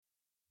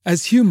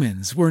As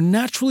humans, we're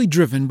naturally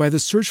driven by the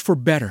search for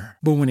better.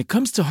 But when it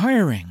comes to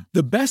hiring,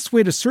 the best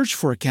way to search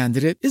for a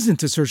candidate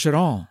isn't to search at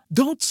all.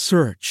 Don't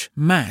search,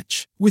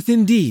 match with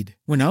Indeed.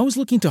 When I was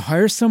looking to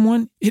hire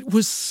someone, it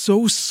was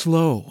so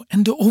slow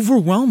and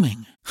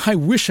overwhelming. I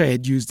wish I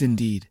had used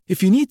Indeed.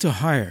 If you need to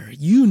hire,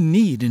 you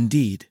need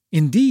Indeed.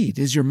 Indeed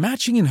is your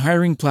matching and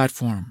hiring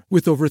platform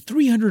with over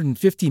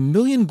 350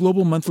 million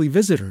global monthly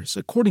visitors,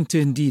 according to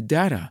Indeed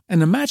data,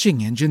 and a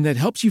matching engine that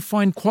helps you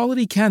find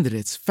quality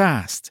candidates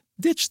fast.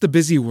 Ditch the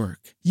busy work.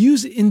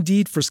 Use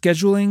Indeed for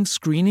scheduling,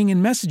 screening,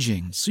 and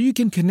messaging so you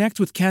can connect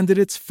with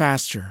candidates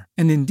faster.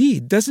 And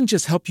Indeed doesn't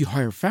just help you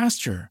hire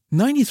faster.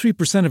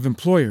 93% of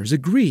employers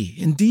agree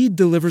Indeed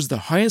delivers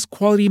the highest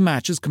quality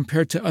matches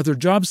compared to other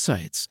job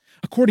sites,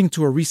 according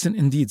to a recent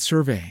Indeed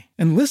survey.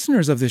 And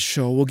listeners of this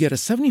show will get a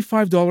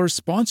 $75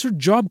 sponsored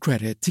job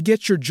credit to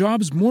get your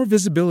jobs more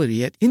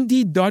visibility at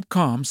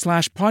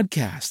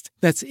Indeed.com/podcast.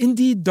 That's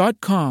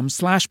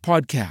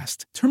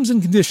Indeed.com/podcast. Terms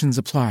and conditions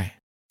apply.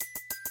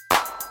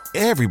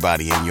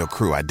 Everybody in your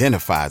crew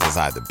identifies as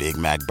either Big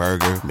Mac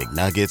Burger,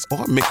 McNuggets,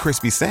 or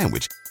McCrispy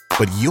Sandwich.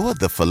 But you're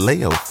the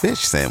Filet-O-Fish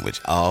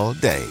Sandwich all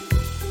day.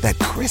 That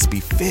crispy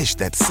fish,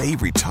 that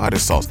savory tartar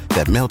sauce,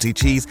 that melty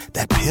cheese,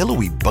 that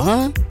pillowy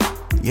bun.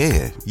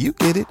 Yeah, you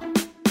get it.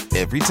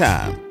 Every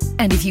time.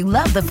 And if you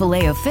love the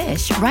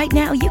Filet-O-Fish, right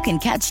now you can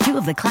catch two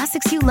of the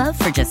classics you love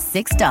for just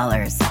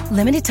 $6.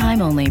 Limited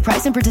time only.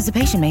 Price and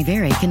participation may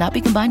vary. Cannot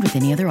be combined with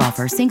any other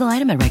offer. Single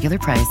item at regular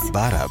price.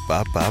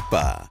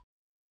 Ba-da-ba-ba-ba.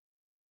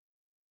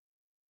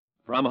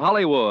 From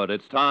Hollywood,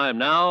 it's time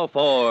now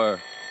for...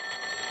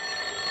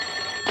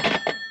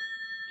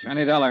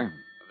 Johnny Dollar.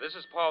 This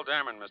is Paul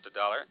Dameron, Mr.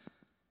 Dollar.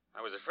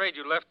 I was afraid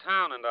you left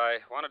town, and I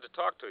wanted to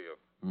talk to you.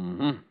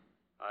 Mm-hmm.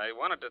 I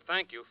wanted to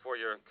thank you for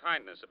your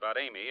kindness about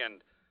Amy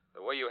and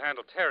the way you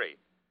handled Terry.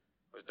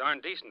 It was darn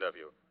decent of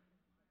you.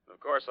 Of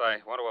course,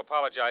 I want to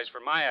apologize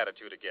for my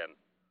attitude again.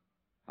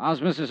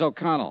 How's Mrs.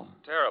 O'Connell?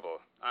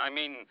 Terrible. I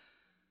mean,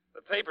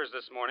 the papers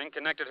this morning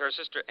connected her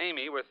sister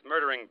Amy with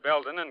murdering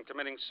Belden and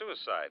committing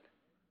suicide.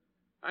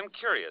 I'm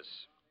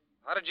curious.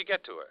 How did you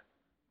get to her?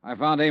 I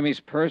found Amy's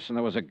purse, and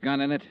there was a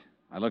gun in it.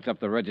 I looked up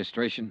the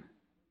registration.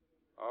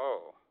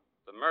 Oh,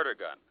 the murder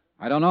gun.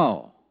 I don't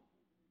know.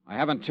 I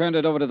haven't turned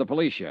it over to the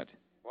police yet.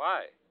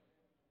 Why?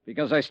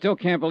 Because I still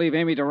can't believe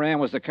Amy Duran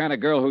was the kind of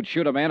girl who'd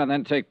shoot a man and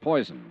then take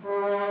poison.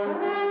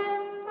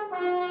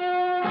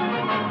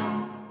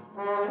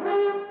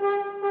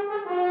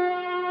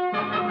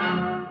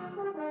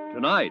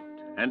 Tonight,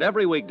 and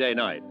every weekday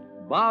night,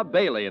 Bob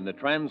Bailey in the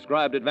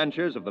transcribed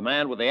adventures of the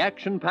man with the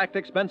action-packed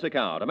expense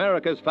account,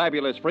 America's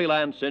fabulous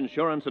freelance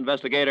insurance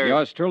investigator.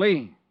 Yours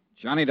truly,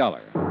 Johnny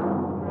Dollar.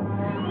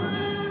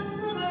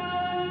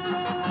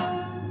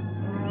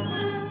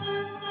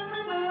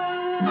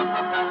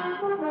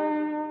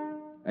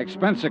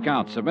 Expense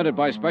account submitted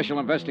by Special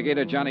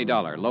Investigator Johnny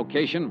Dollar.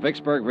 Location,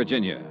 Vicksburg,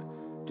 Virginia.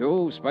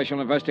 To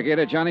Special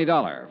Investigator Johnny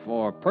Dollar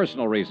for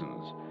personal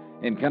reasons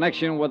in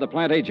connection with the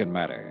plant agent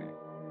matter.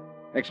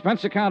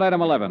 Expense account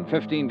item 11,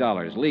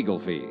 $15, legal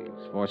fees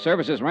for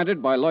services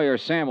rendered by lawyer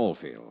Sam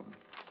Oldfield.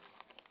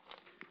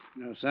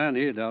 Now, sign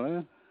here,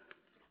 Dollar.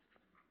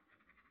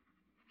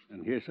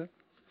 And here, sir.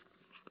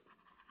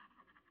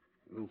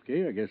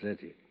 Okay, I guess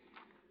that's it.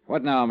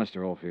 What now,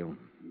 Mr. Oldfield?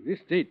 This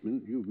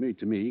statement you've made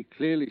to me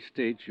clearly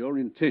states your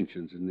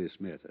intentions in this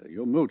matter,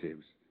 your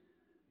motives.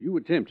 You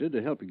attempted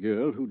to help a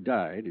girl who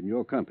died in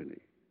your company.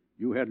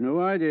 You had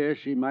no idea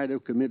she might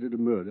have committed a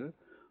murder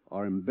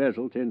or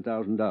embezzled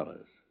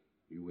 $10,000.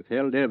 You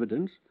withheld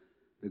evidence,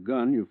 the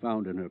gun you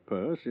found in her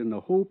purse, in the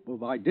hope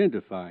of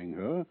identifying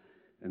her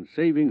and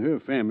saving her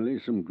family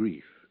some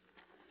grief.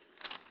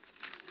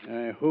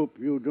 I hope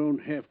you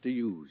don't have to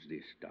use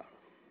this, Dollar.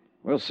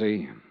 We'll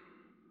see.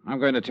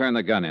 I'm going to turn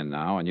the gun in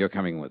now, and you're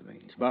coming with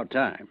me. It's about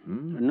time.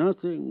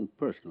 Nothing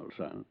personal,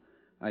 son.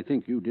 I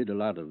think you did a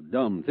lot of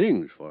dumb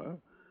things for her.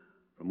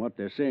 From what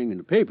they're saying in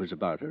the papers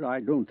about her,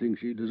 I don't think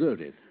she deserved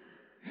it.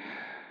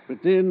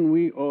 But then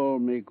we all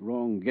make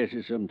wrong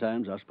guesses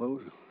sometimes, I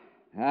suppose.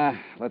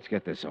 Let's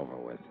get this over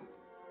with.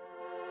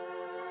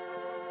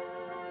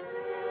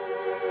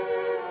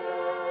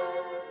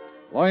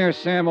 Lawyer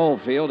Sam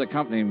Oldfield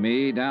accompanied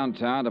me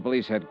downtown to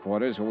police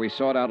headquarters, where we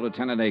sought out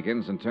Lieutenant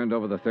Akins and turned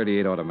over the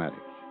 .38 automatic.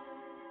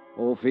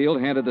 Oldfield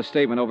handed the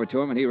statement over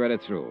to him, and he read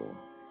it through.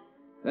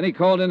 Then he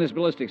called in his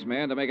ballistics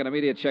man to make an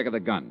immediate check of the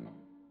gun.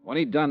 When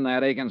he'd done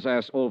that, Akins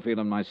asked Oldfield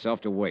and myself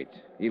to wait.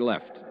 He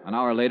left. An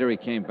hour later, he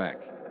came back.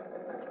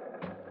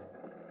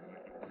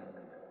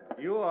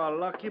 You are a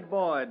lucky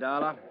boy,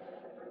 Dollar.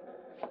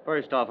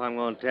 First off, I'm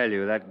going to tell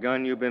you, that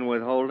gun you've been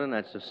withholding,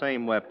 that's the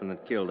same weapon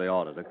that killed the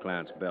auditor,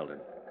 Clarence Belden.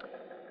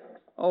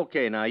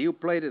 Okay, now, you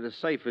played it as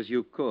safe as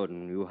you could,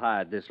 and you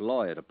hired this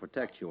lawyer to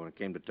protect you when it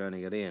came to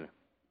turning it in.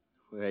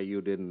 Well,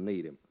 you didn't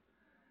need him.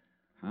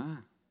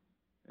 Huh?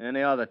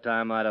 Any other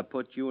time, I'd have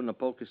put you in the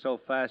poker so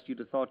fast you'd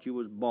have thought you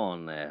was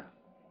born there.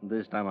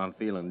 This time, I'm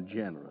feeling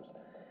generous.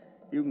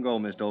 You can go,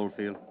 Mr.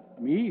 Oldfield.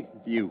 Me?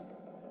 You.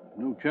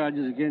 No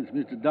charges against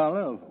Mr.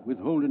 Dollar of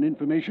withholding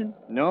information?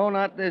 No,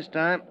 not this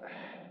time.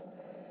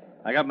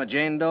 I got my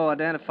Jane Doe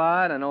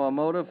identified. I know her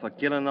motive for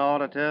killing the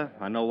auditor.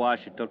 I know why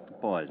she took the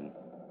poison.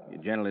 You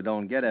generally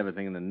don't get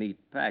everything in a neat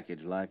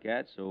package like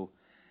that, so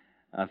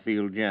I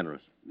feel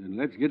generous. Then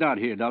let's get out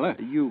of here, Dollar.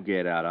 You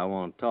get out. I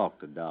want to talk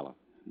to Dollar.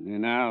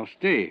 Then I'll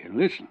stay and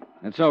listen.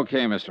 It's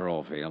okay, Mr.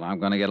 Oldfield. I'm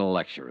going to get a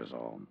lecture is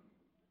all.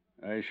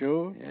 Are you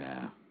sure?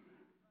 Yeah.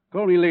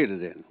 Call me later,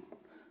 then.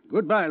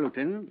 Goodbye,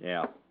 Lieutenant.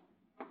 Yeah.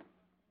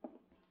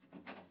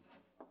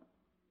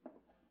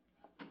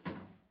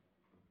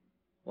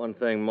 One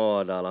thing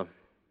more, Dollar.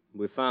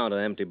 We found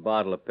an empty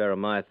bottle of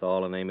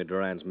paramythol in Amy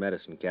Duran's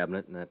medicine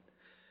cabinet, and that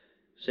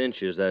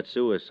cinches that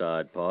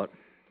suicide part,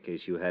 in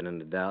case you had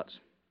any doubts.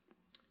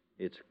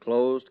 It's a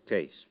closed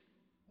case.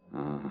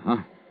 Uh-huh.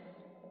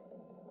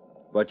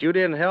 But you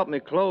didn't help me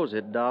close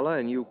it, Dollar,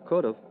 and you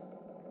could have.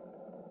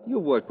 You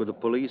worked with the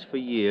police for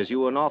years.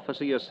 You were an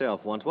officer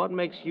yourself once. What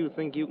makes you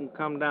think you can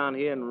come down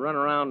here and run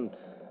around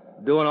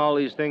doing all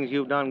these things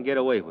you've done and get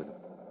away with them?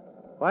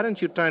 Why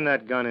didn't you turn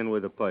that gun in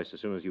with the purse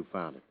as soon as you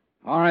found it?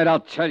 All right, I'll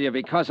tell you,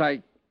 because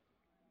I...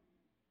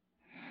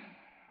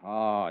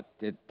 Oh,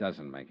 it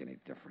doesn't make any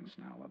difference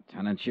now,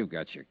 Lieutenant. You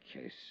got your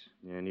case.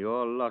 And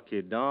you're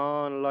lucky,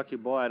 darn lucky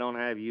boy I don't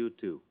have you,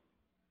 too.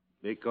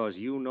 Because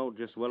you know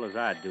just as well as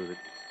I do that...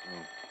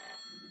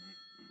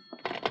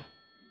 Oh.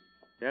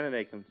 Lieutenant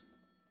Akins.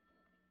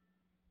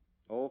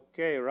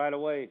 Okay, right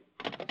away.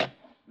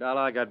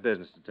 Dollar, I got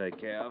business to take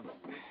care of.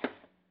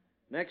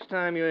 Next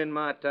time you're in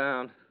my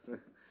town,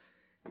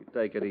 you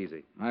take it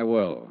easy. I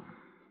will.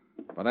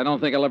 But I don't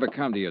think I'll ever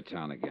come to your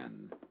town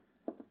again.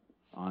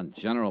 On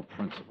general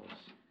principles.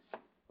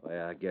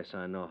 Well, I guess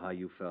I know how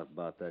you felt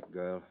about that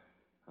girl.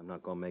 I'm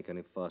not going to make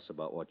any fuss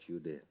about what you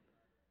did.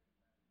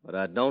 But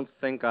I don't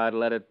think I'd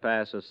let it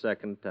pass a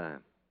second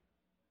time.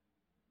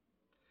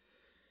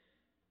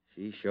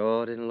 She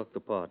sure didn't look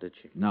the part, did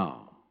she?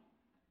 No,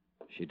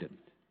 she didn't.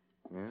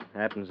 Well,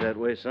 happens that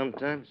way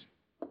sometimes.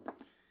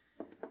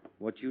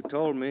 What you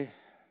told me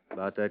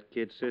about that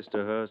kid sister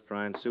of hers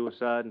trying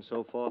suicide and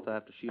so forth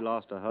after she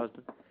lost her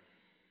husband.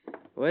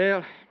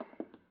 Well,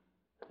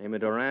 Amy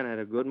Duran had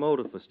a good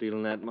motive for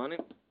stealing that money.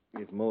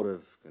 If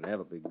motive can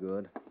ever be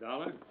good.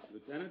 Dollar,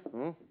 Lieutenant?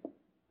 Huh?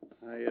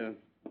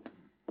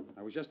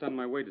 I was just on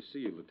my way to see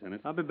you,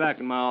 Lieutenant. I'll be back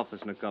in my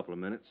office in a couple of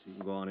minutes. You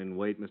can go on in and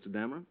wait, Mr.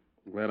 Dameron.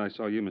 Glad I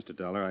saw you, Mr.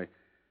 Dollar. I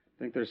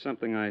think there's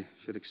something I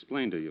should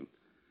explain to you.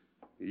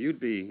 You'd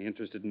be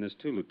interested in this,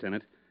 too,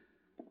 Lieutenant.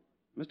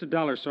 Mr.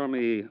 Dollar saw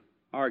me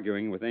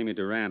arguing with Amy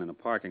Duran in a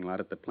parking lot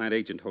at the Plant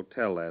Agent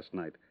Hotel last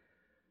night.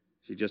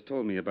 She just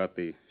told me about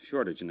the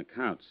shortage in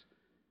accounts.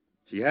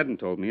 She hadn't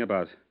told me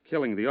about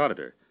killing the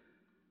auditor.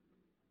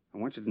 I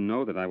want you to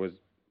know that I was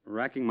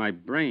racking my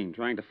brain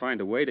trying to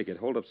find a way to get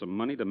hold of some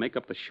money to make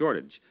up the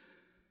shortage.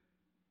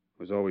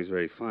 I was always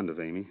very fond of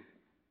Amy.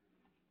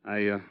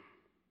 I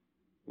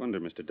wonder,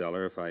 Mr.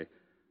 Dollar, if I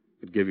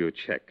could give you a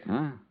check.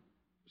 Huh?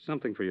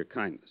 Something for your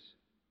kindness.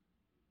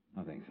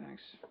 Nothing,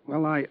 thanks.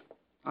 Well,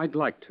 I'd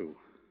like to.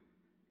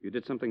 You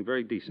did something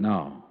very decent.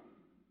 No.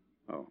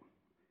 Oh.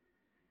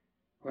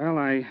 Well,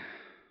 I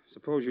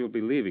suppose you'll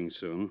be leaving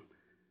soon.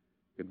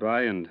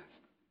 Goodbye, and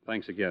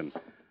thanks again.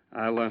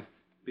 I'll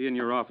be in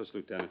your office,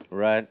 Lieutenant.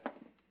 Right.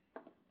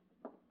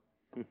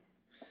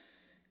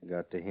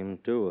 Got to him,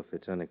 too, if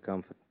it's any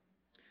comfort.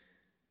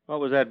 What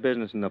was that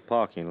business in the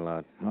parking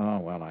lot? Oh,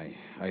 well, I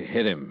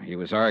hit him. He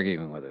was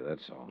arguing with her,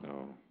 that's all.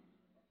 No.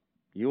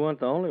 You weren't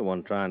the only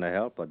one trying to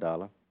help her,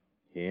 Dollar.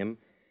 Him.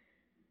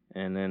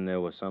 And then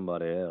there was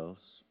somebody else.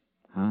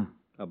 Huh?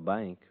 A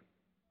bank.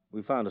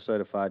 We found a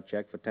certified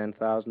check for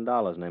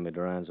 $10,000 in Amy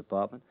Duran's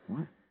apartment.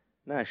 What?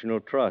 National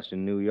Trust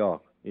in New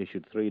York,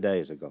 issued 3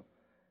 days ago.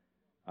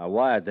 I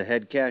wired the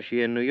head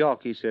cashier in New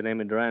York. He said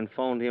Amy Duran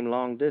phoned him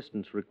long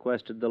distance,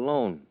 requested the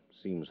loan.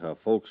 Seems her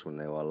folks, when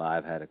they were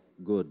alive, had a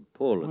good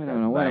pull at that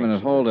bank. Wait a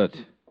minute, hold it.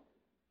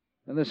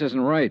 Then this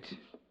isn't right.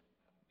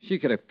 She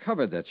could have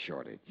covered that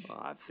shortage. Well,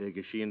 I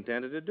figure she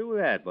intended to do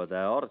that, but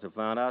that auditor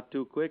found out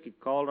too quick. He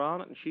called her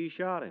on it, and she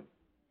shot him.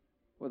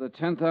 With a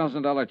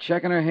 $10,000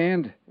 check in her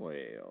hand?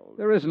 Well...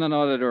 There isn't an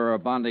auditor or a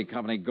bonding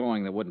company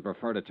going that wouldn't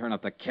prefer to turn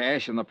up the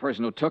cash and the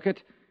person who took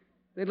it.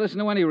 They'd listen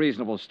to any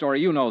reasonable story.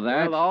 You know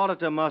that. Well, the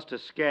auditor must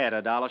have scared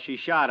her, Dollar. She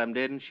shot him,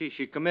 didn't she?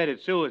 She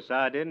committed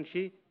suicide, didn't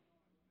she?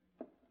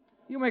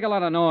 You make a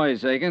lot of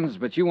noise, Akins,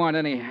 but you aren't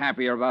any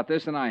happier about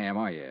this than I am,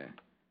 are you?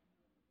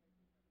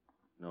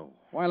 No.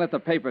 Why let the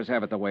papers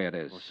have it the way it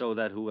is? Well, so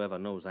that whoever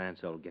knows the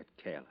answer will get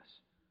careless.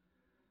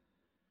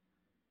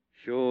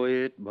 Sure,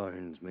 it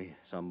burns me.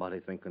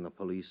 Somebody thinking the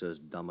police are as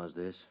dumb as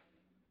this.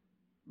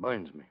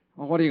 Burns me.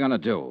 Well, what are you going to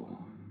do?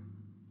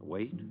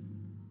 Wait.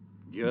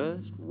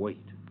 Just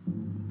wait.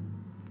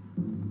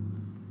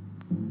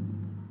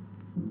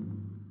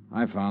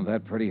 I found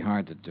that pretty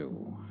hard to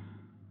do.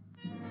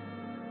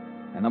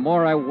 And the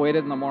more I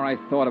waited and the more I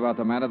thought about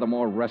the matter, the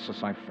more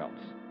restless I felt.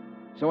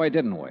 So I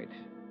didn't wait.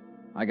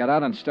 I got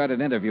out and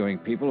started interviewing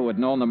people who had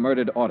known the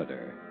murdered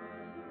auditor.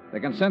 The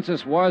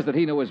consensus was that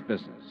he knew his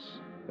business,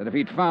 that if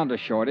he'd found a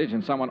shortage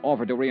and someone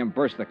offered to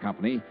reimburse the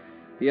company,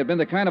 he had been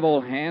the kind of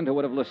old hand who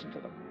would have listened to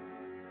them.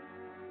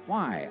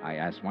 Why, I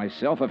asked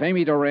myself, if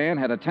Amy Duran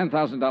had a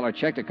 $10,000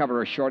 check to cover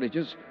her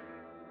shortages,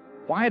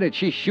 why did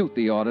she shoot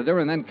the auditor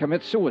and then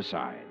commit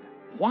suicide?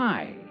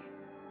 Why?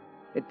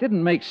 It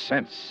didn't make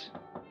sense.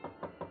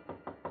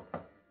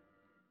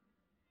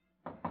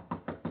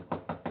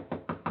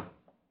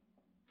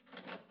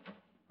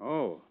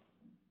 Oh,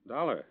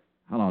 Dollar.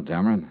 Hello,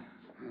 Dameron.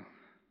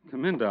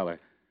 Come in, Dollar.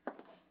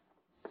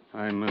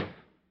 I'm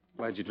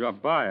glad you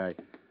dropped by. I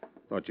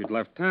thought you'd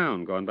left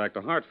town, gone back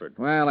to Hartford.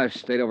 Well, I've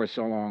stayed over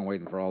so long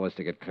waiting for all this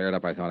to get cleared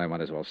up, I thought I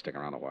might as well stick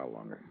around a while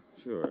longer.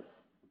 Sure.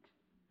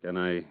 Can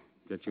I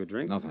get you a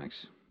drink? No,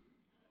 thanks.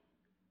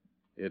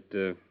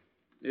 It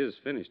is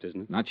finished,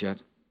 isn't it? Not yet.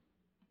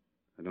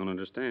 I don't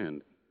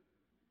understand.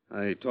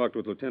 I talked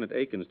with Lieutenant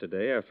Akins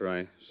today after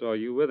I saw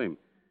you with him.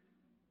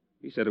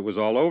 He said it was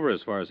all over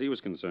as far as he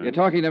was concerned. You're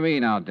talking to me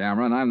now,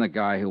 Dameron. I'm the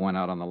guy who went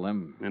out on the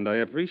limb. And I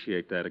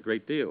appreciate that a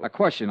great deal. A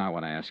question I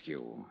want to ask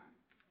you.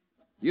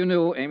 You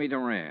knew Amy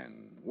Duran,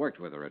 worked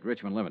with her at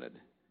Richmond Limited.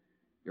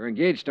 You're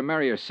engaged to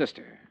marry her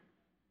sister.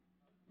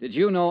 Did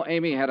you know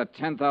Amy had a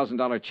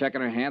 $10,000 check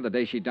in her hand the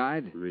day she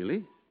died?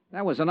 Really?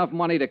 That was enough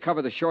money to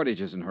cover the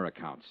shortages in her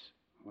accounts.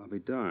 Well, I'll be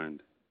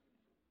darned.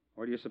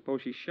 Why do you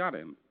suppose she shot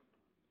him?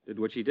 Did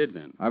what she did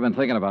then? I've been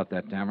thinking about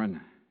that,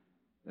 Dameron.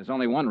 There's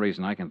only one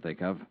reason I can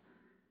think of.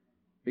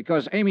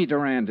 Because Amy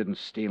Duran didn't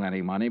steal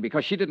any money,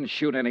 because she didn't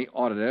shoot any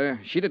auditor,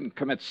 she didn't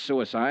commit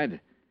suicide.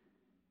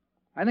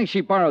 I think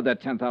she borrowed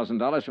that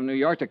 $10,000 from New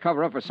York to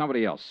cover up for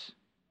somebody else.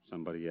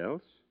 Somebody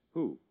else?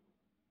 Who?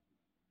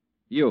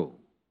 You.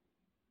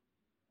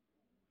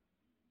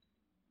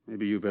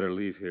 Maybe you better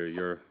leave here.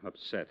 You're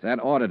upset. That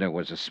auditor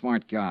was a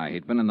smart guy.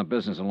 He'd been in the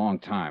business a long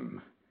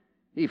time.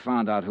 He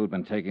found out who'd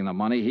been taking the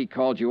money. He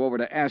called you over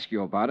to ask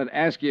you about it,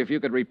 ask you if you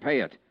could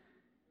repay it.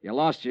 You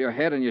lost your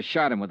head and you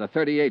shot him with a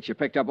 .38 you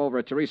picked up over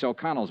at Teresa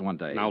O'Connell's one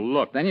day. Now,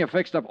 look. Then you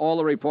fixed up all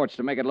the reports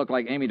to make it look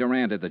like Amy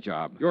Duran did the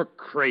job. You're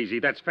crazy.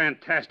 That's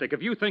fantastic.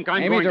 If you think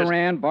I'm Amy going to...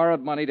 Duran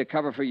borrowed money to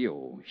cover for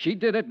you. She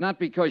did it not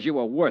because you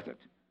were worth it,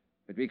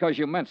 but because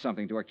you meant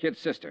something to her kid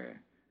sister.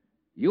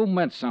 You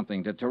meant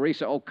something to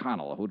Teresa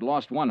O'Connell, who'd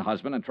lost one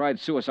husband and tried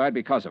suicide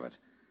because of it.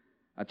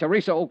 A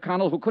Teresa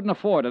O'Connell who couldn't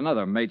afford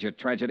another major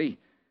tragedy.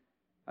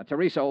 A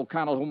Teresa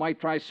O'Connell who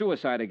might try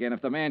suicide again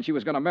if the man she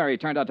was going to marry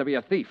turned out to be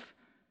a thief.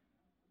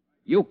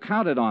 You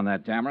counted on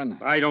that,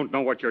 Dameron. I don't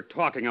know what you're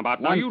talking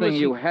about. Now, One thing listen...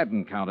 you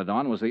hadn't counted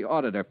on was the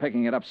auditor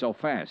picking it up so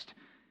fast.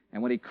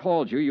 And when he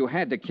called you, you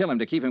had to kill him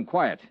to keep him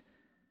quiet.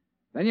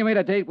 Then you made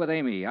a date with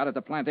Amy out at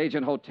the Plant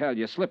Agent Hotel.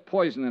 You slipped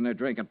poison in her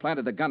drink and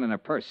planted the gun in her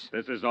purse.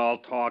 This is all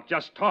talk.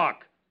 Just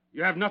talk.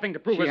 You have nothing to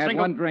prove She a had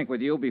single... one drink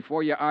with you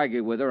before you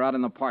argued with her out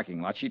in the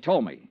parking lot. She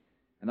told me.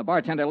 And the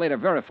bartender later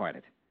verified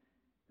it.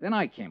 Then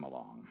I came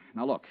along.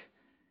 Now, look.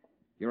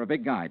 You're a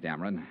big guy,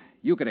 Dameron.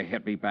 You could have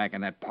hit me back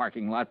in that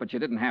parking lot, but you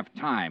didn't have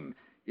time.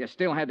 You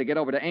still had to get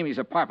over to Amy's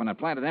apartment and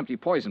plant an empty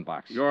poison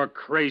box. You're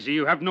crazy.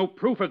 You have no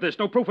proof of this.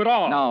 No proof at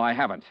all. No, I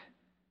haven't.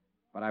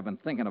 But I've been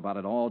thinking about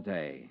it all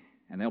day,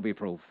 and there'll be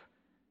proof.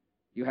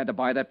 You had to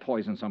buy that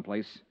poison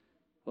someplace.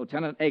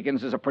 Lieutenant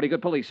Akins is a pretty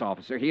good police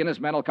officer. He and his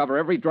men will cover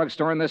every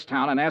drugstore in this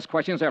town and ask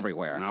questions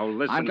everywhere. Now,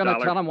 listen, I'm going to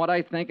Dollar. tell him what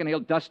I think, and he'll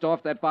dust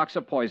off that box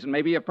of poison.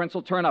 Maybe your prince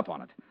will turn up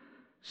on it.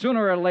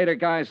 Sooner or later,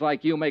 guys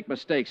like you make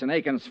mistakes, and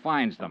Akins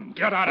finds them.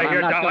 Get out of But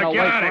here, I'm not Dollar. gonna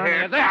Get wait out of for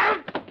here. any-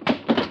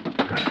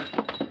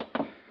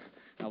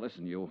 Now,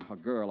 listen, you. A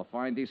girl, a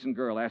fine, decent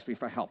girl, asked me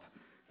for help.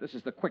 This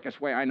is the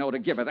quickest way I know to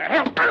give her the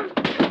help.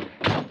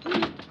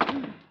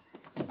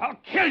 I'll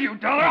kill you,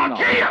 Dollar. I'll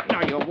kill you.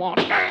 No, you won't.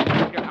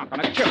 You're not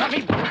going to kill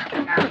me.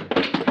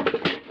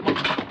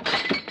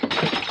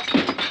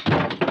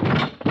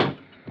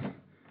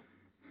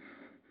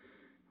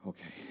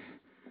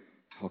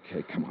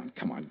 Okay, come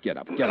on. Get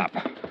up.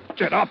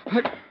 Get up.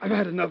 I've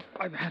had enough.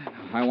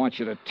 I want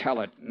you to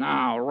tell it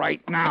now,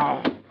 right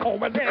now.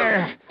 Over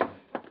there.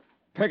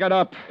 Pick it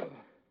up.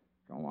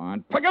 Go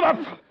on, pick it up.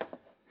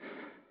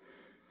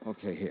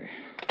 Okay, here.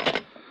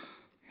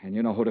 And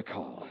you know who to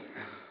call.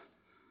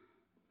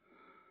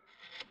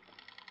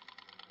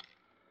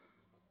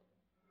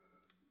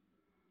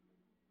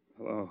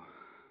 Hello.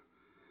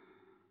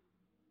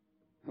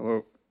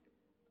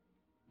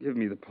 Give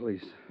me the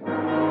police.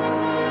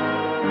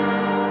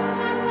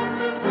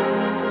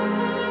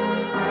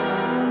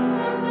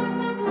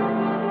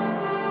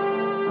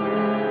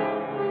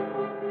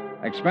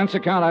 Expense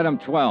account item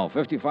 12,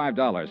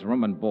 $55,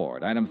 room and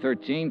board. Item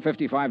 13,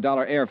 $55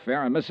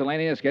 airfare and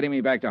miscellaneous getting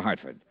me back to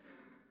Hartford.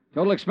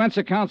 Total expense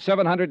account,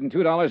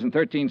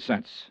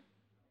 $702.13.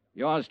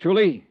 Yours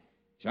truly,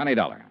 Johnny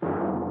Dollar.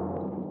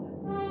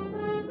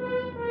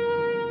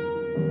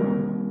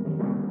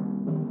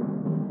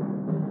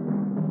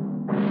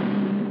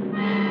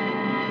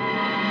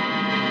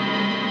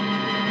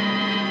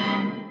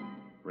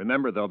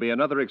 Remember, there'll be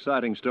another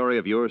exciting story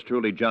of yours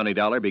truly, Johnny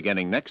Dollar,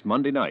 beginning next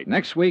Monday night.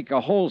 Next week,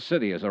 a whole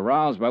city is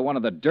aroused by one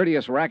of the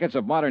dirtiest rackets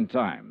of modern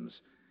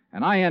times.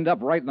 And I end up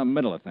right in the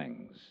middle of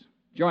things.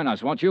 Join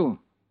us, won't you?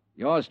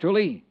 Yours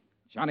truly,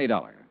 Johnny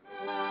Dollar.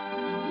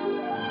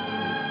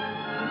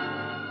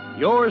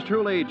 Yours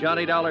truly,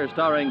 Johnny Dollar,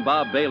 starring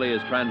Bob Bailey,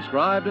 is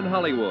transcribed in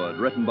Hollywood.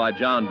 Written by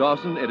John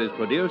Dawson, it is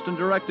produced and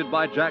directed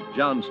by Jack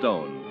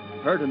Johnstone.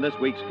 Heard in this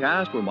week's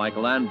cast were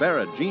Michael Ann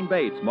Barrett, Gene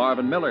Bates,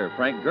 Marvin Miller,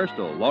 Frank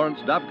Gerstle, Lawrence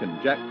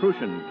Dobkin, Jack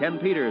Crucian, Ken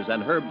Peters,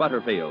 and Herb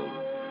Butterfield.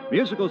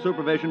 Musical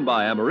supervision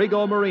by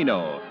Amerigo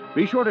Marino.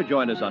 Be sure to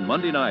join us on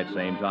Monday night,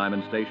 same time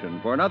and station,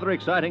 for another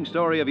exciting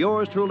story of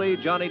yours truly,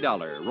 Johnny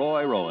Dollar.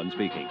 Roy Rowan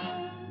speaking.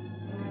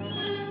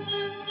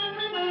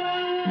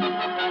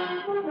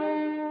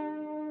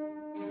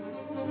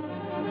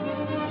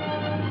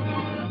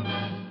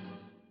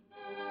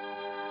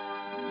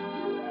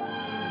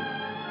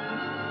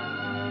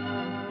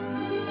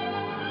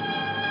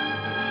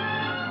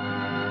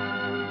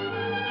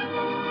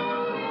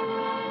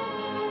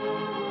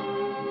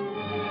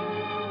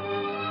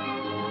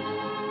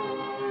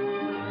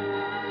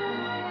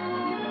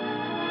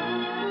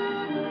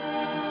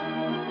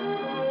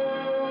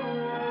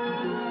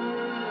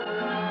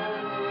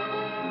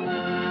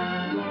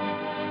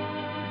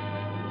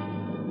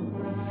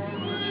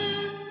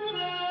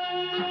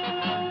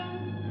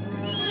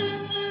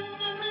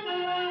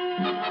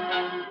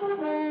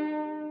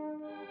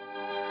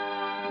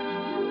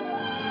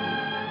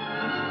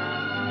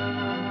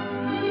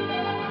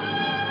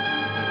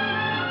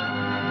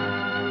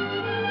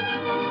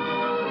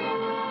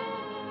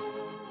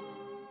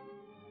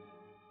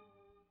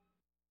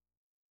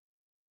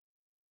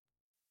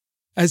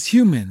 As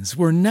humans,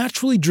 we're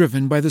naturally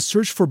driven by the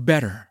search for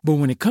better. But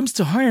when it comes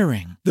to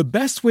hiring, the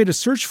best way to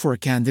search for a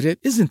candidate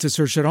isn't to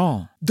search at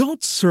all.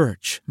 Don't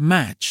search,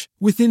 match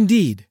with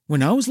Indeed.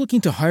 When I was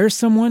looking to hire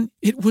someone,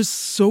 it was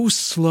so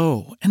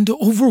slow and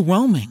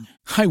overwhelming.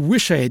 I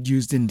wish I had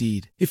used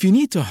Indeed. If you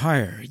need to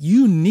hire,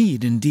 you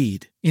need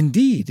Indeed.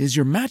 Indeed is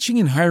your matching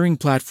and hiring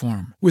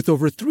platform with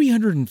over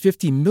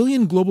 350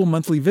 million global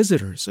monthly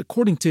visitors,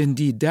 according to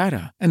Indeed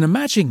data, and a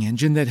matching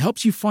engine that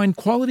helps you find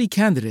quality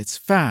candidates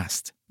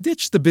fast.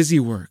 Ditch the busy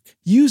work.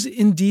 Use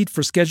Indeed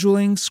for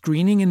scheduling,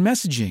 screening, and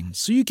messaging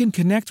so you can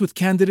connect with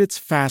candidates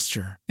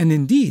faster. And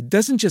Indeed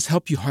doesn't just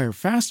help you hire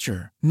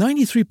faster.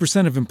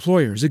 93% of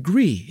employers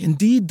agree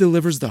Indeed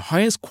delivers the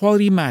highest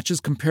quality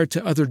matches compared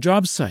to other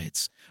job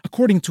sites,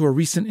 according to a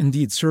recent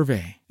Indeed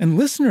survey. And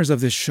listeners of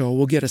this show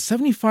will get a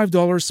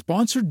 $75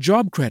 sponsored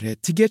job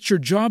credit to get your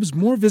jobs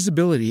more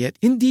visibility at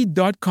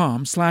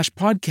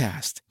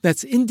Indeed.com/podcast.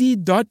 That's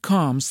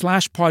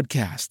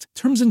Indeed.com/podcast.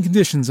 Terms and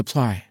conditions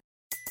apply.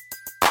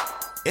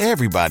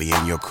 Everybody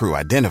in your crew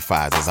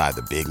identifies as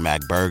either Big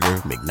Mac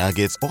Burger,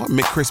 McNuggets, or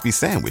McCrispy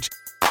Sandwich.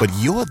 But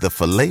you're the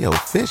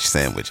Filet-O-Fish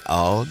Sandwich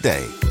all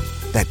day.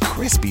 That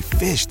crispy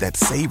fish, that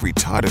savory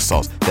tartar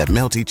sauce, that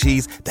melty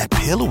cheese, that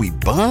pillowy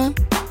bun.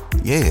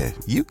 Yeah,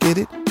 you get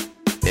it.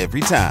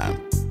 Every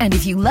time. And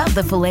if you love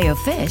the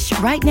Filet-O-Fish,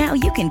 right now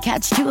you can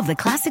catch two of the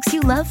classics you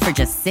love for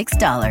just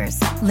 $6.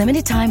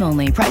 Limited time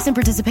only. Price and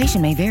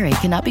participation may vary.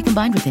 Cannot be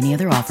combined with any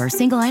other offer.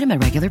 Single item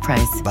at regular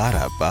price.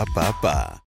 Ba-da-ba-ba-ba.